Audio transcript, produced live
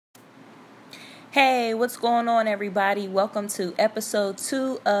Hey, what's going on, everybody? Welcome to episode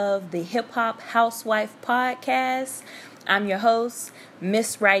 2 of the Hip Hop Housewife Podcast. I'm your host,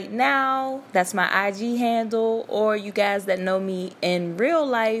 Miss Right Now. That's my IG handle, or you guys that know me in real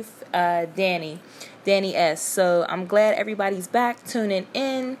life, Danny S. So I'm glad everybody's back tuning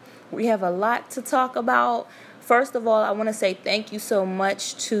in. We have a lot to talk about. First of all, I want to say thank you so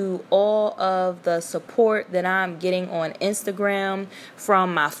much to all of the support that I'm getting on Instagram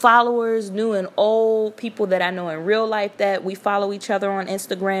from my followers, new and old, people that I know in real life that we follow each other on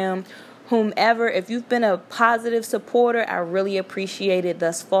Instagram. Whomever, if you've been a positive supporter, I really appreciate it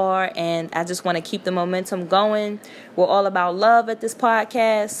thus far, and I just want to keep the momentum going. We're all about love at this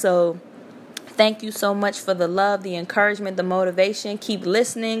podcast, so thank you so much for the love, the encouragement, the motivation. Keep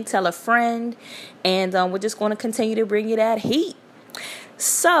listening, tell a friend, and we're just going to continue to bring you that heat.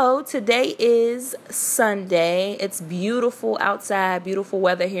 So today is Sunday. It's beautiful outside, beautiful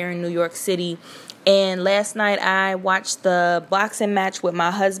weather here in New York City. And last night I watched the boxing match with my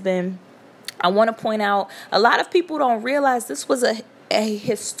husband. I want to point out, a lot of people don't realize this was a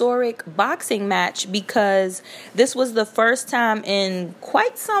historic boxing match because this was the first time in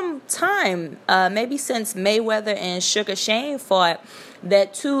quite some time, maybe since Mayweather and Sugar Shane fought,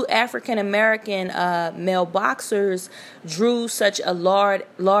 that two African-American male boxers drew such a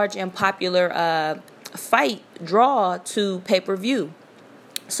large and popular fight draw to pay-per-view.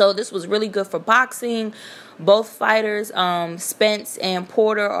 So this was really good for boxing. Both fighters, Spence and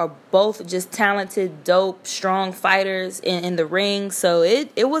Porter, are both just talented, dope, strong fighters in the ring. So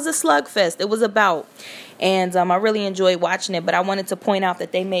it was a slugfest. It was a bout. And I really enjoyed watching it. But I wanted to point out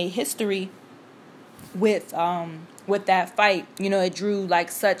that they made history with that fight. You know, it drew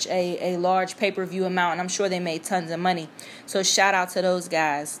like such a large pay-per-view amount. And I'm sure they made tons of money. So shout out to those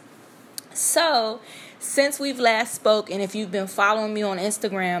guys. So since we've last spoke, and if you've been following me on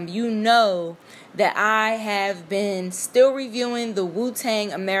Instagram, you know that I have been still reviewing the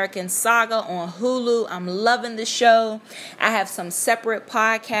Wu-Tang American Saga on Hulu. I'm loving the show. I have some separate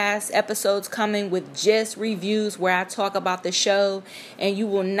podcast episodes coming with just reviews where I talk about the show, and you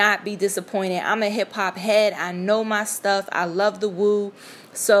will not be disappointed. I'm a hip-hop head. I know my stuff. I love the Wu.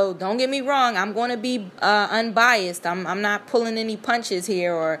 So don't get me wrong, I'm going to be unbiased. I'm not pulling any punches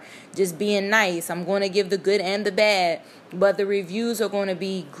here or just being nice. I'm going to give the good and the bad. But the reviews are going to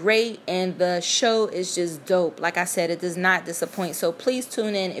be great, and the show is just dope. Like I said, it does not disappoint. So please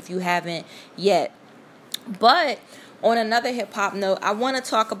tune in if you haven't yet. But on another hip-hop note, I want to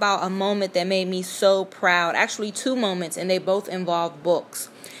talk about a moment that made me so proud. Actually, two moments, and they both involve books.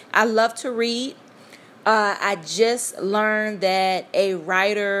 I love to read. I just learned that a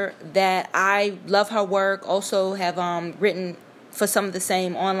writer that I love her work, also have written for some of the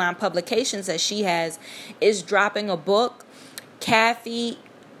same online publications that she has, is dropping a book. Kathy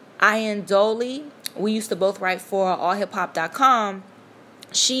Iandoli, we used to both write for allhiphop.com.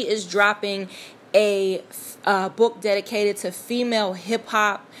 She is dropping a book dedicated to female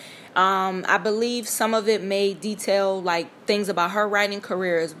hip-hop. I believe some of it may detail like things about her writing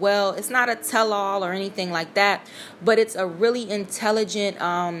career as well. It's not a tell-all or anything like that, but it's a really intelligent,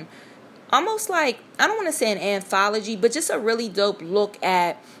 almost like, I don't want to say an anthology, but just a really dope look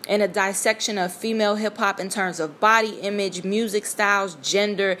at and a dissection of female hip-hop in terms of body image, music styles,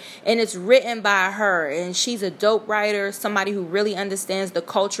 gender, and it's written by her, and she's a dope writer, somebody who really understands the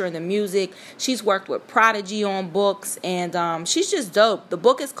culture and the music. She's worked with Prodigy on books, and she's just dope. The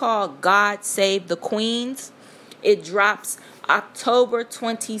book is called God Save the Queens. It drops October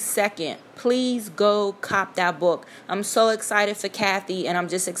 22nd. Please go cop that book. I'm so excited for Kathy, and I'm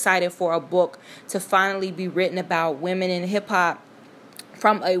just excited for a book to finally be written about women in hip-hop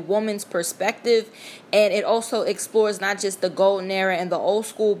from a woman's perspective. And it also explores not just the golden era and the old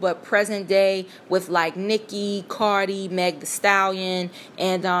school, but present day with like Nicki, Cardi, Meg Thee Stallion,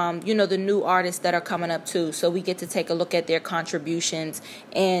 and the new artists that are coming up too. So we get to take a look at their contributions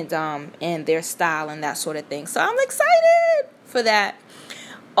and their style and that sort of thing. So I'm excited for that.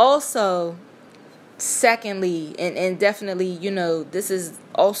 Also, secondly, and definitely, this is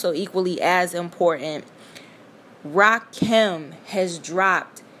also equally as important, Rakim has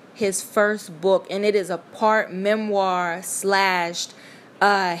dropped his first book, and it is a part memoir /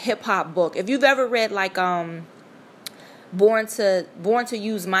 hip-hop book. If you've ever read like Born to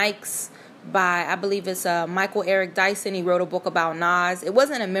Use Mics by, I believe it's Michael Eric Dyson. He wrote a book about Nas. It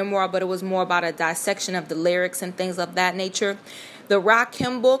wasn't a memoir, but it was more about a dissection of the lyrics and things of that nature. The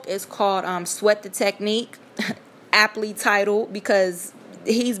Rakim book is called Sweat the Technique, aptly titled because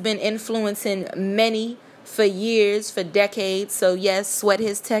he's been influencing many for years, for decades. So yes, sweat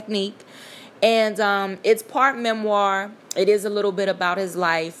his technique. And it's part memoir. It is a little bit about his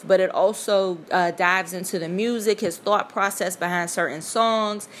life, but it also dives into the music, his thought process behind certain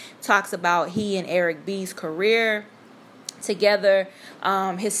songs, talks about he and Eric B's career together,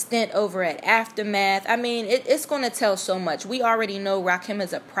 his stint over at Aftermath. I mean, it's going to tell so much. We already know Rakim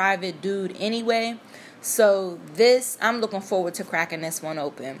is a private dude anyway, so I'm looking forward to cracking this one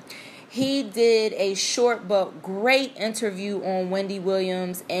open. He did a short but great interview on Wendy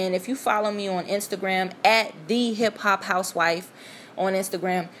Williams, and if you follow me on Instagram at the Hip Hop Housewife on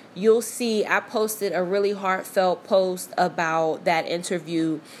Instagram, you'll see I posted a really heartfelt post about that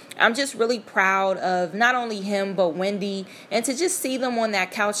interview. I'm just really proud of not only him but Wendy, and to just see them on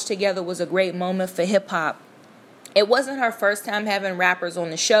that couch together was a great moment for hip hop. It wasn't her first time having rappers on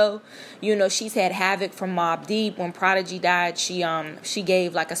the show. You know, she's had Havoc from Mobb Deep. When Prodigy died, she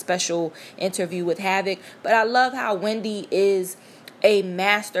gave like a special interview with Havoc. But I love how Wendy is a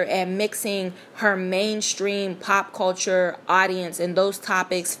master at mixing her mainstream pop culture audience and those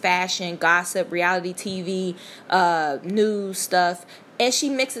topics, fashion, gossip, reality TV, news stuff. And she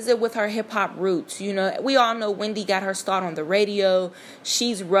mixes it with her hip-hop roots. You know, we all know Wendy got her start on the radio.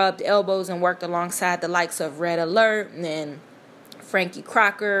 She's rubbed elbows and worked alongside the likes of Red Alert and Frankie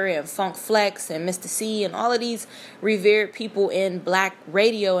Crocker and Funk Flex and Mr. C and all of these revered people in black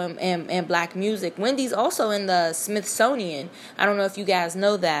radio and black music. Wendy's also in the Smithsonian. I don't know if you guys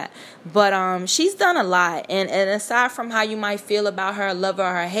know that. But she's done a lot. And aside from how you might feel about her, lover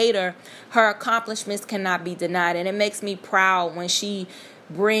or hater, her accomplishments cannot be denied. And it makes me proud when she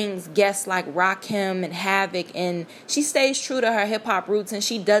brings guests like Rakim and Havoc, and she stays true to her hip-hop roots, and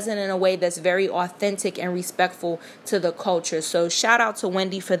she does it in a way that's very authentic and respectful to the culture. So shout out to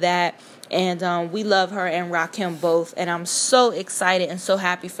Wendy for that, and we love her and Rakim both, and I'm so excited and so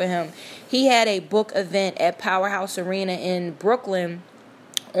happy for him. He had a book event at Powerhouse Arena in Brooklyn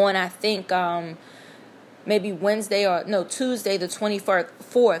on, I think, maybe Tuesday the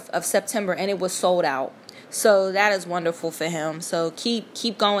 24th of September, and it was sold out. So that is wonderful for him. So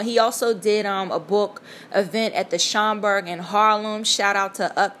keep going. He also did a book event at the Schomburg in Harlem. Shout out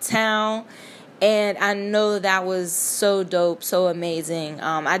to Uptown. And I know that was so dope, so amazing.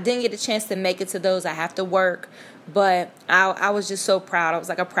 I didn't get a chance to make it to those. I have to work. But I was just so proud. I was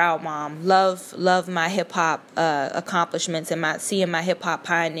like a proud mom. Love my hip-hop accomplishments and seeing my hip-hop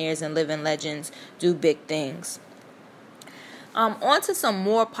pioneers and living legends do big things. On to some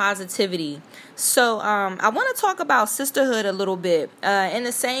more positivity. So I want to talk about sisterhood a little bit. In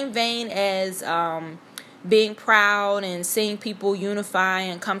the same vein as being proud and seeing people unify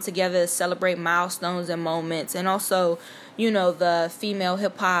and come together to celebrate milestones and moments. And also, you know, the female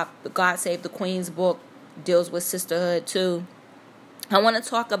hip-hop, God Save the Queen's book deals with sisterhood too. I want to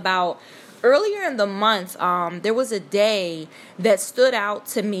talk about earlier in the month, there was a day that stood out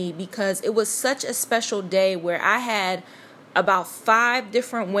to me because it was such a special day where I had about 5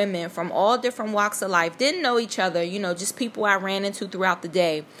 different women from all different walks of life, didn't know each other, you know, just people I ran into throughout the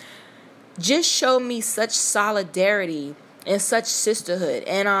day, just showed me such solidarity and such sisterhood.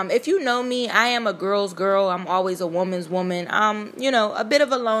 And if you know me, I am a girl's girl. I'm always a woman's woman. I'm, you know, a bit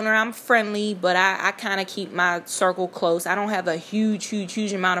of a loner. I'm friendly, but I kind of keep my circle close. I don't have a huge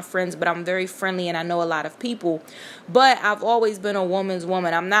amount of friends, but I'm very friendly and I know a lot of people. But I've always been a woman's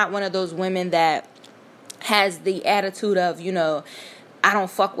woman. I'm not one of those women that has the attitude of, you know, I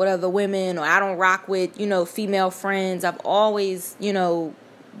don't fuck with other women or I don't rock with, you know, female friends. I've always, you know,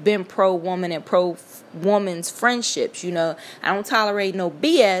 been pro-woman and pro-woman's friendships, you know. I don't tolerate no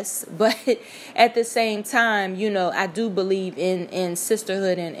BS, but at the same time, you know, I do believe in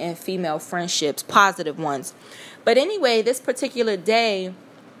sisterhood and female friendships, positive ones. But anyway, this particular day,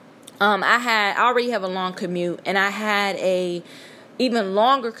 I already have a long commute, and I had a even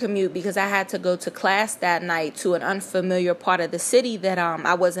longer commute because I had to go to class that night to an unfamiliar part of the city that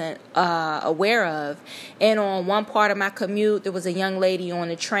I wasn't aware of. And on one part of my commute, there was a young lady on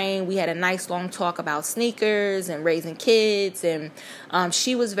the train. We had a nice long talk about sneakers and raising kids, and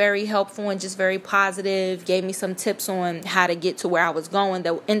she was very helpful and just very positive, gave me some tips on how to get to where I was going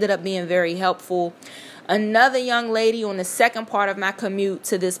that ended up being very helpful. Another young lady on the second part of my commute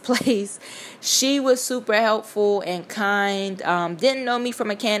to this place, she was super helpful and kind. Didn't know me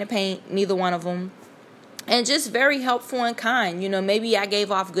from a can of paint, neither one of them. And just very helpful and kind. You know, maybe I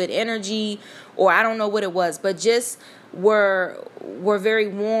gave off good energy or I don't know what it was, but just were very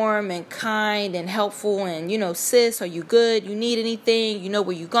warm and kind and helpful and, you know, sis, are you good? You need anything? You know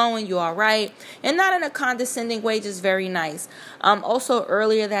where you're going? You all right? And not in a condescending way, just very nice. Also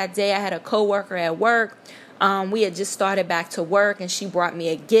earlier that day, I had a coworker at work. We had just started back to work and she brought me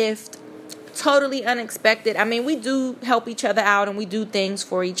a gift. totally unexpected. I mean, we do help each other out and we do things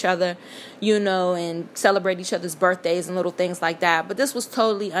for each other, and celebrate each other's birthdays and little things like that. But this was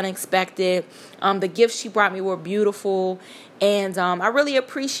totally unexpected. The gifts she brought me were beautiful. And I really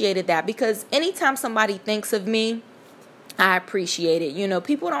appreciated that, because anytime somebody thinks of me, I appreciate it.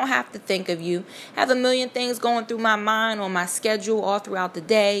 People don't have to think of you. I have a million things going through my mind on my schedule all throughout the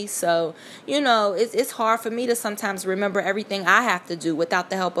day. So, it's hard for me to sometimes remember everything I have to do without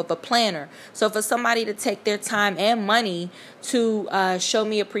the help of a planner. So for somebody to take their time and money to show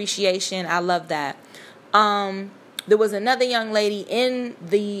me appreciation, I love that. There was another young lady in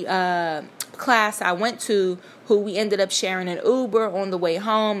the class I went to who we ended up sharing an Uber on the way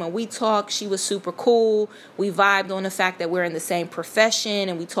home, and we talked. She was super cool. We vibed on the fact that we're in the same profession,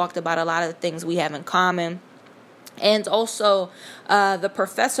 and we talked about a lot of the things we have in common. And also the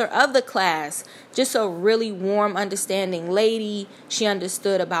professor of the class, just a really warm, understanding lady. She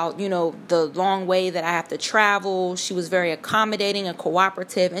understood about, the long way that I have to travel. She was very accommodating and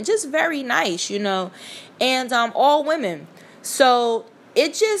cooperative and just very nice, and all women. So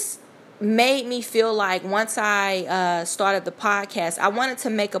it just made me feel like once I started the podcast, I wanted to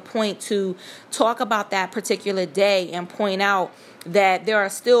make a point to talk about that particular day and point out that there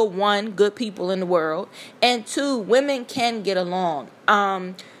are still, one, good people in the world, and two, women can get along.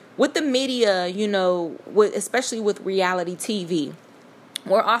 With the media, especially with reality TV,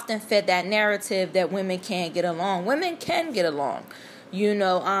 we're often fed that narrative that women can't get along. Women can get along.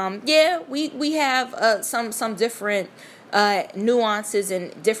 We have some different nuances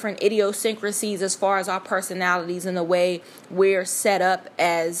and different idiosyncrasies as far as our personalities and the way we're set up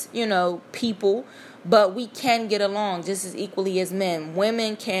as, people. But we can get along just as equally as men.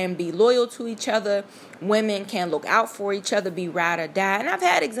 Women can be loyal to each other. Women can look out for each other, be ride or die. And I've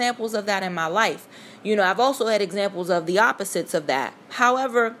had examples of that in my life. I've also had examples of the opposites of that.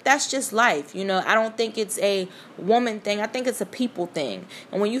 However, that's just life. I don't think it's a woman thing. I think it's a people thing.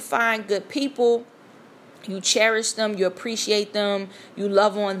 And when you find good people, you cherish them, you appreciate them, you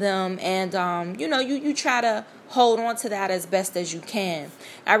love on them, and, you try to hold on to that as best as you can.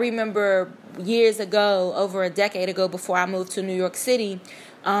 I remember years ago, over a decade ago, before I moved to New York City,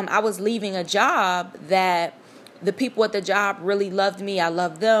 I was leaving a job that the people at the job really loved me. I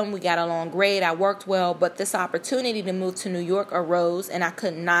loved them. We got along great. I worked well. But this opportunity to move to New York arose, and I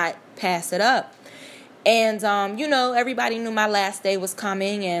could not pass it up. And, everybody knew my last day was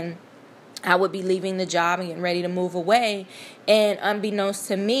coming, and I would be leaving the job and getting ready to move away. And unbeknownst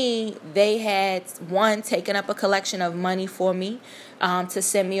to me, they had, one, taken up a collection of money for me to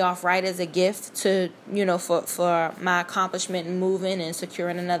send me off right as a gift to, for my accomplishment in moving and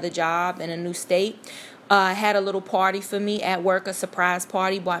securing another job in a new state. Had a little party for me at work, a surprise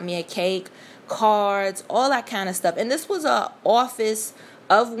party, bought me a cake, cards, all that kind of stuff. And this was a office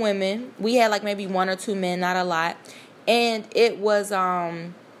of women. We had like maybe one or two men, not a lot. And it was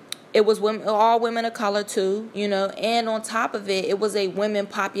women, all women of color too, and on top of it, it was a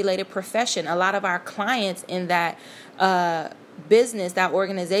women-populated profession. A lot of our clients in that business, that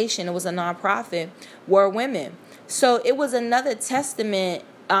organization, it was a nonprofit, were women. So it was another testament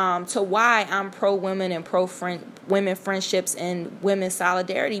to why I'm pro-women and pro-women friendships and women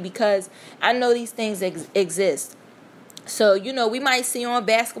solidarity, because I know these things exist. So, we might see on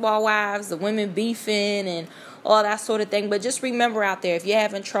Basketball Wives, the women beefing and all that sort of thing. But just remember out there, if you're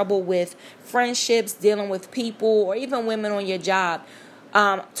having trouble with friendships, dealing with people, or even women on your job,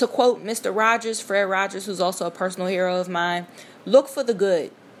 to quote Mr. Rogers, Fred Rogers, who's also a personal hero of mine, look for the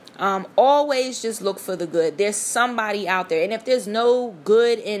good. Always just look for the good. There's somebody out there. And if there's no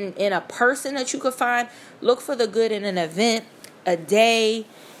good in a person that you could find, look for the good in an event, a day,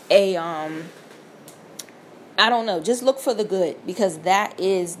 I don't know. Just look for the good, because there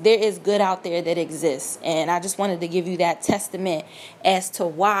is good out there that exists. And I just wanted to give you that testament as to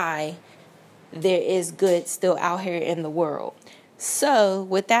why there is good still out here in the world. So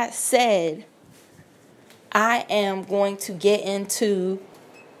with that said, I am going to get into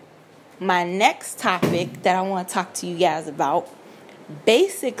my next topic that I want to talk to you guys about.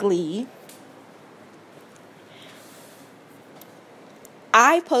 Basically,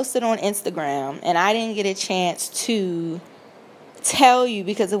 I posted on Instagram, and I didn't get a chance to tell you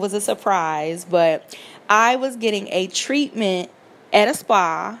because it was a surprise, but I was getting a treatment at a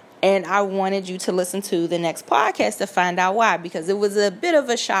spa, and I wanted you to listen to the next podcast to find out why, because it was a bit of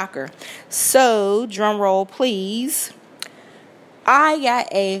a shocker. So, drum roll, please. I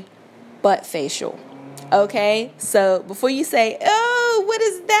got a butt facial. Okay, so before you say, oh, what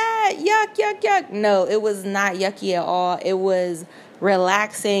is that? Yuck, yuck, yuck. No, it was not yucky at all. It was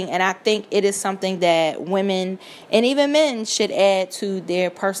relaxing, and I think it is something that women and even men should add to their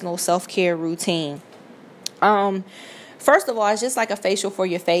personal self-care routine. First of all, it's just like a facial for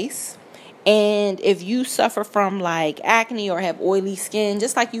your face. And if you suffer from like acne or have oily skin,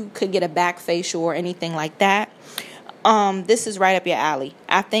 just like you could get a back facial or anything like that, this is right up your alley.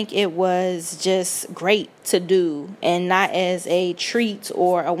 I think it was just great to do, and not as a treat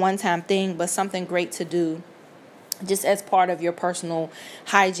or a one-time thing, but something great to do just as part of your personal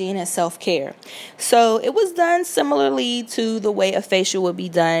hygiene and self-care. So it was done similarly to the way a facial would be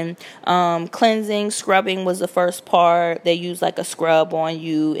done. Cleansing, scrubbing was the first part. They use like a scrub on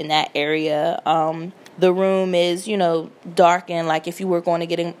you in that area. The room is, darkened, like if you were going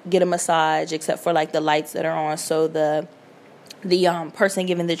to get a massage, except for like the lights that are on, so the person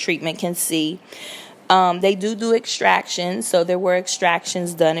giving the treatment can see. They do extractions, so there were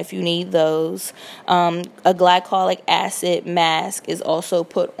extractions done if you need those. A glycolic acid mask is also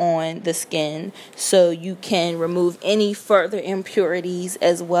put on the skin, so you can remove any further impurities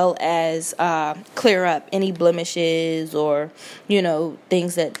as well as clear up any blemishes or,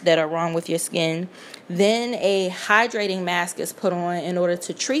 things that are wrong with your skin. Then a hydrating mask is put on in order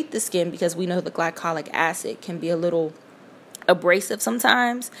to treat the skin, because we know the glycolic acid can be a little abrasive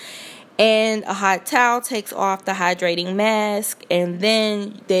sometimes. And a hot towel takes off the hydrating mask, and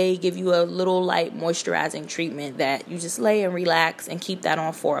then they give you a little light moisturizing treatment that you just lay and relax and keep that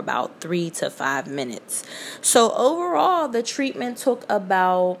on for about 3 to 5 minutes. So overall, the treatment took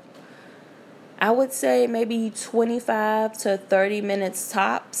about, I would say, maybe 25 to 30 minutes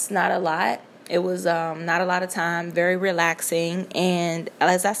tops, not a lot. It was not a lot of time, very relaxing, and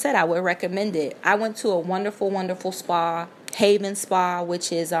as I said, I would recommend it. I went to a wonderful, wonderful spa, Haven Spa,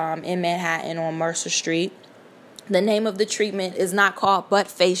 which is in Manhattan on Mercer Street. The name of the treatment is not called butt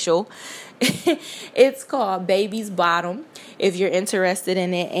facial. It's called Baby's Bottom, if you're interested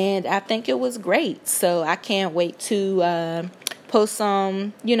in it, and I think it was great. So I can't wait to post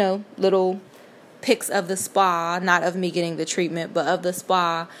some, little pics of the spa, not of me getting the treatment, but of the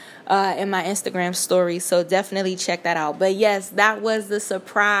spa in my Instagram story. So definitely check that out. But yes, that was the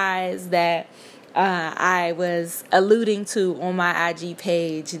surprise that I was alluding to on my IG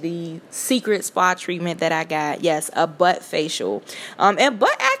page, the secret spa treatment that I got. Yes, a butt facial. And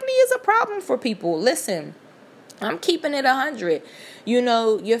butt acne is a problem for people. Listen, I'm keeping it 100.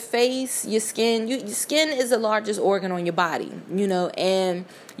 Your face, your skin is the largest organ on your body, and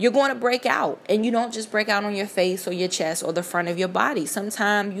you're going to break out. And you don't just break out on your face or your chest or the front of your body.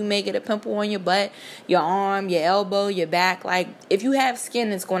 Sometimes you may get a pimple on your butt, your arm, your elbow, your back. Like, if you have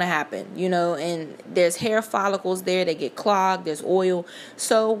skin, it's going to happen, and there's hair follicles there that get clogged. There's oil.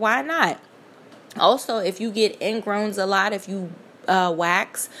 So why not? Also, if you get ingrowns a lot, if you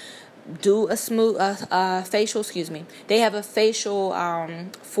wax, do a smooth facial. They have a facial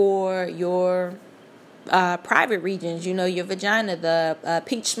for your private regions. Your vagina. The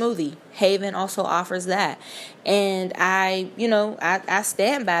peach smoothie. Haven also offers that, and I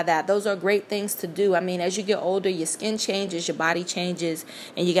stand by that. Those are great things to do. I mean, as you get older, your skin changes, your body changes,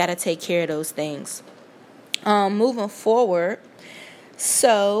 and you got to take care of those things. Moving forward,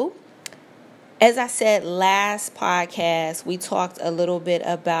 so. As I said last podcast, we talked a little bit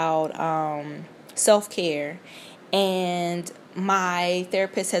about self-care, and my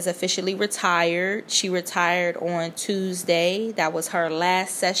therapist has officially retired. She retired on Tuesday. That was her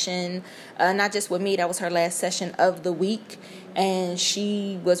last session, not just with me, that was her last session of the week, and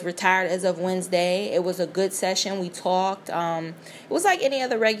she was retired as of Wednesday. It was a good session. We talked. It was like any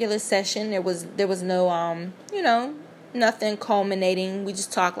other regular session. There was no, nothing culminating. We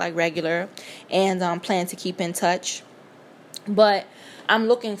just talk like regular, and plan to keep in touch. But I'm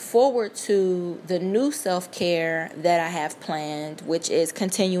looking forward to the new self-care that I have planned, which is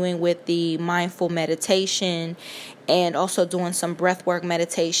continuing with the mindful meditation and also doing some breathwork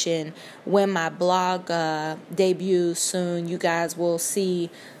meditation. When my blog debuts soon, you guys will see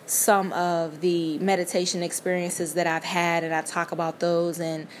some of the meditation experiences that I've had, and I talk about those,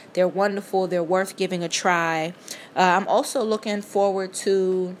 and they're wonderful. They're worth giving a try. I'm also looking forward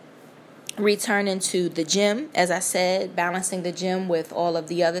to returning to the gym, as I said, balancing the gym with all of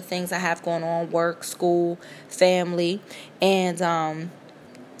the other things I have going on, work, school, family, and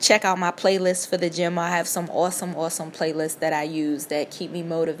check out my playlist for the gym. I have some awesome playlists that I use that keep me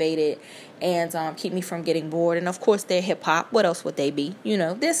motivated and keep me from getting bored. And of course, they're hip hop. What else would they be?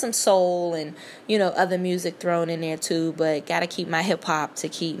 There's some soul and other music thrown in there too, but gotta keep my hip hop to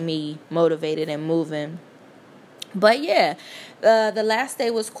keep me motivated and moving. But yeah, the last day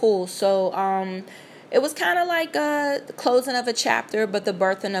was cool. So it was kind of like the closing of a chapter, but the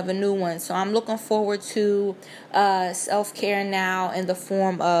birthing of a new one. So I'm looking forward to self-care now in the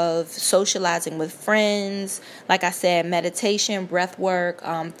form of socializing with friends. Like I said, meditation, breath work,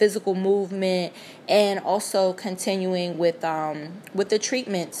 physical movement, and also continuing with the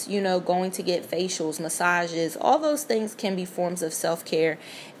treatments, going to get facials, massages. All those things can be forms of self-care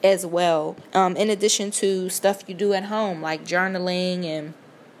as well. In addition to stuff you do at home, like journaling and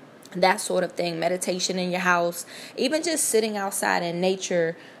that sort of thing, meditation in your house, even just sitting outside in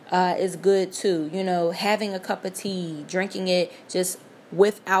nature is good too. Having a cup of tea, drinking it just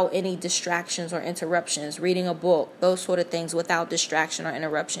without any distractions or interruptions, reading a book, those sort of things without distraction or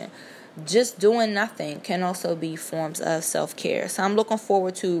interruption. Just doing nothing can also be forms of self-care. So I'm looking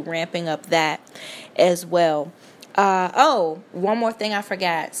forward to ramping up that as well. One more thing I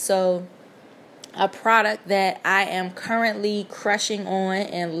forgot. So a product that I am currently crushing on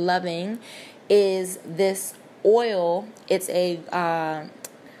and loving is this oil. It's a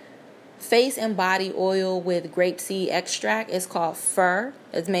face and body oil with grapeseed extract. It's called Fur.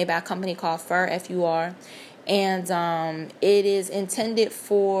 It's made by a company called Fur, F-U-R. And it is intended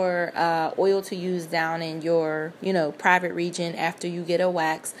for oil to use down in your, private region after you get a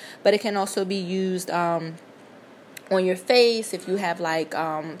wax. But it can also be used on your face if you have like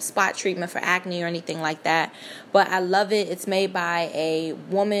spot treatment for acne or anything like that. But I love it. It's made by a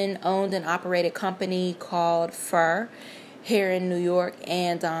woman owned and operated company called Fur here in New York,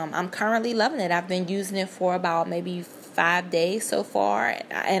 and I'm currently loving it. I've been using it for about maybe 5 days so far,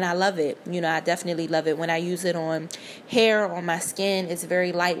 and I love it. I definitely love it. When I use it on hair, on my skin, it's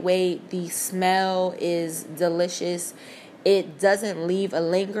very lightweight. The smell is delicious. It doesn't leave a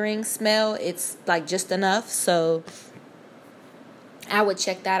lingering smell. It's like just enough. So I would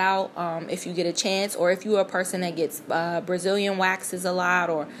check that out if you get a chance, or if you're a person that gets Brazilian waxes a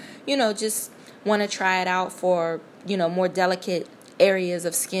lot, or just want to try it out for more delicate areas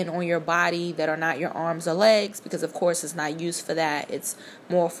of skin on your body that are not your arms or legs, because of course it's not used for that. It's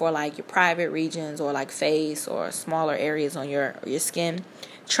more for like your private regions or like face or smaller areas on your skin.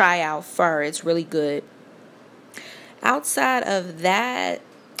 Try out Fur. It's really good. Outside of that,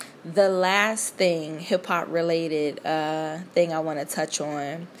 the last thing, hip-hop related thing I want to touch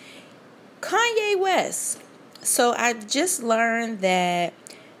on, Kanye West. So I just learned that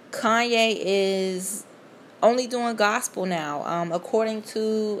Kanye is only doing gospel now. According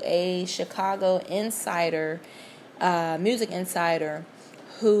to a Chicago insider, music insider,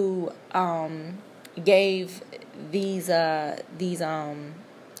 who gave these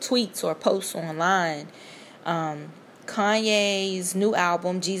tweets or posts online, Kanye's new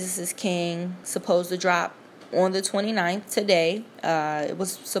album, Jesus is King, supposed to drop on the 29th today. It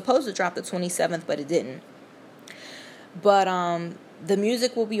was supposed to drop the 27th, but it didn't. But the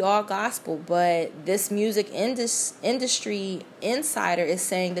music will be all gospel, but this music industry insider is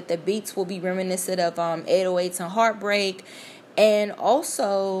saying that the beats will be reminiscent of 808s and Heartbreak, and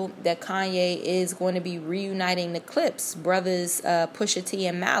also that Kanye is going to be reuniting the Clips brothers, Pusha T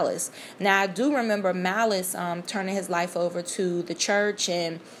and Malice. Now, I do remember Malice turning his life over to the church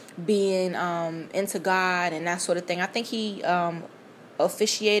and being into God and that sort of thing. I think he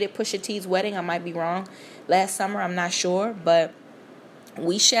officiated Pusha T's wedding. I might be wrong. Last summer, I'm not sure, but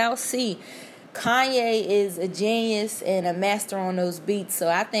we shall see. Kanye is a genius and a master on those beats, so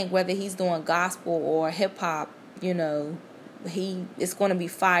I think whether he's doing gospel or hip-hop, it's going to be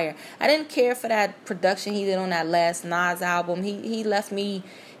fire. I didn't care for that production he did on that last Nas album. He left me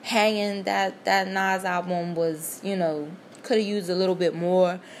hanging. That Nas album was, could have used a little bit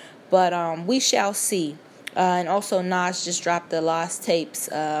more, but we shall see. And also Nas just dropped the Lost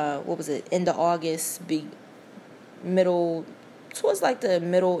Tapes, end of August, towards like the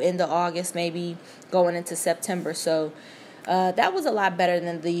end of August, maybe going into September. So that was a lot better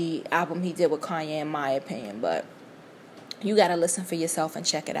than the album he did with Kanye, in my opinion, but you got to listen for yourself and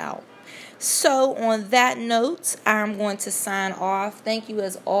check it out. So on that note, I'm going to sign off. Thank you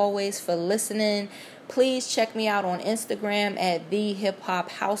as always for listening. Please check me out on Instagram at The Hip Hop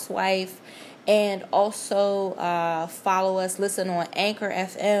Housewife. And also follow us, listen on Anchor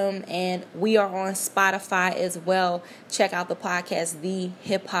FM, and we are on Spotify as well. Check out the podcast, The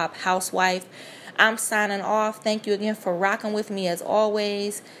Hip Hop Housewife. I'm signing off. Thank you again for rocking with me as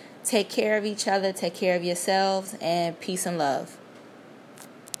always. Take care of each other, take care of yourselves, and peace and love.